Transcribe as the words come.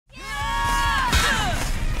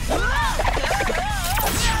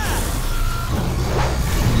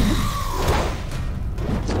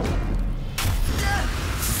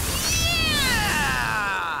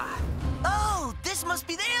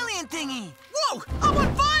Whoa! I'm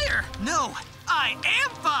on fire! No, I am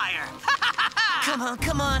fire!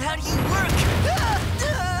 Come on, how do you work?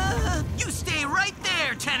 You stay right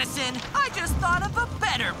there, Tennyson. I just thought of a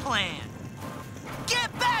better plan.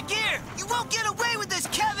 Get back here! You won't get away with this,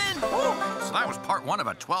 Kevin! So that was part one of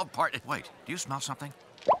a 12-part... Wait, do you smell something?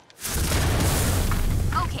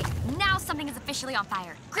 Okay, now something is officially on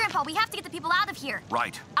fire. Grandpa, we have to get the people out of here.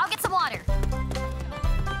 Right. I'll get some water.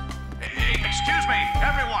 Excuse me,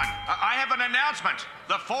 everyone. I have an announcement.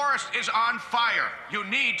 The forest is on fire. You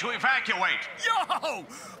need to evacuate. Yo!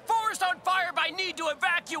 Forest on Fire by Need to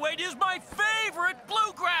Evacuate is my favorite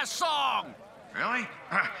bluegrass song! Really?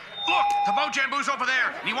 Look, the Bojamboo's over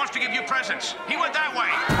there, and he wants to give you presents. He went that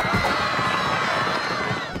way.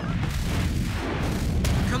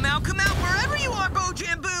 Come out, wherever you are,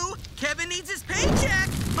 Bojamboo! Kevin needs his paycheck!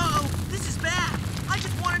 Uh-oh, this is bad. I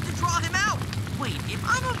just wanted to draw him out. Wait, if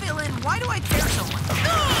I'm a villain, why do I care so much?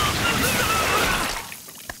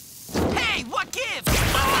 Hey, what gives?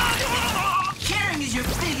 Caring is your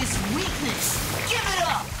biggest weakness. Give it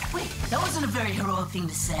up! Wait, that wasn't a very heroic thing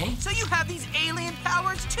to say. So you have these alien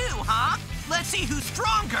powers too, huh? Let's see who's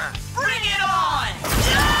stronger. Bring it on!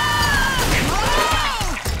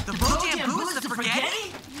 The Bojamboo is the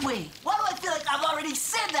Forgetti? Wait, why do I feel like I've already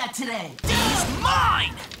said that today? He's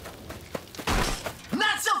mine!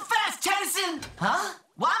 Not so fast, Tennyson! Huh?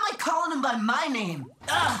 Why am I calling him by my name?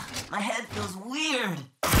 Ugh, my head feels weird.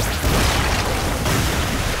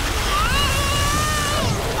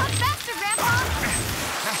 Up faster, Grandpa!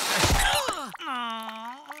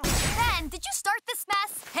 Ben, did you start this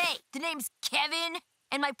mess? Hey, the name's Kevin,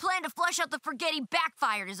 and my plan to flush out the Forgetti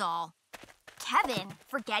backfired is all. Kevin?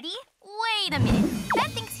 Forgetti? Wait a minute. Ben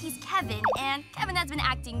thinks he's Kevin, and Kevin has been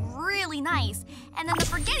acting really nice. And then the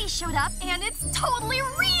Forgetti showed up, and it's totally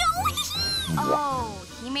real! Oh,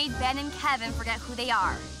 he made Ben and Kevin forget who they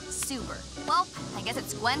are. Super. Well, I guess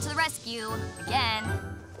it's Gwen to the rescue. Again.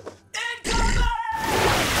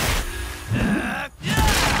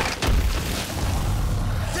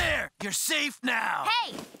 There! You're safe now!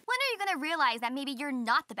 Hey! When are you gonna realize that maybe you're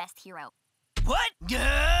not the best hero? What?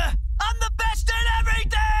 I'm the best at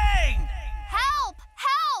everything! Help!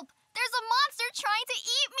 Help! There's a monster trying to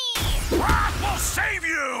eat me! We'll save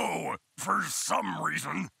you! For some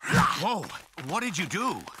reason. Whoa, what did you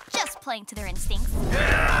do? Just playing to their instincts.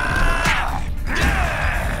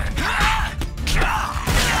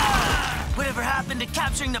 Whatever happened to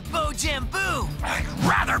capturing the Bojamboo? I'd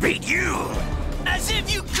rather beat you! As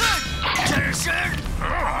if you could! Tennyson!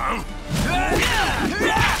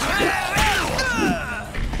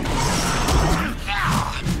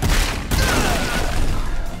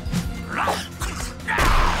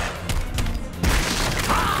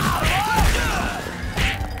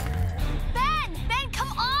 Ben,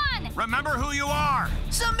 come on! Remember who you are!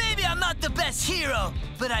 So maybe I'm not the best hero,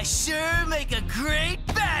 but I sure make a great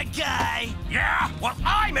bad guy! Yeah? Well,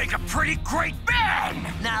 I make a pretty great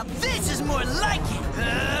man! Now this is more like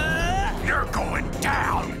it! You're going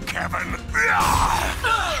down, Kevin!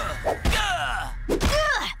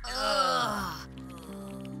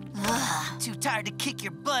 Too tired to kick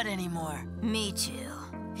your butt anymore. Me too.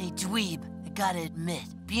 Hey, dweeb, I gotta admit,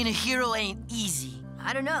 being a hero ain't easy.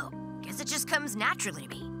 I don't know. Guess it just comes naturally to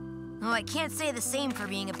me. Oh, I can't say the same for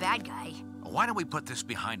being a bad guy. Why don't we put this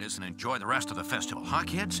behind us and enjoy the rest of the festival, huh,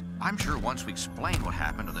 kids? I'm sure once we explain what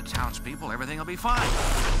happened to the townspeople, everything will be fine.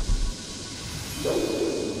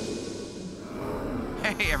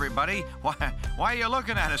 Hey, everybody. Why are you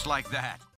looking at us like that?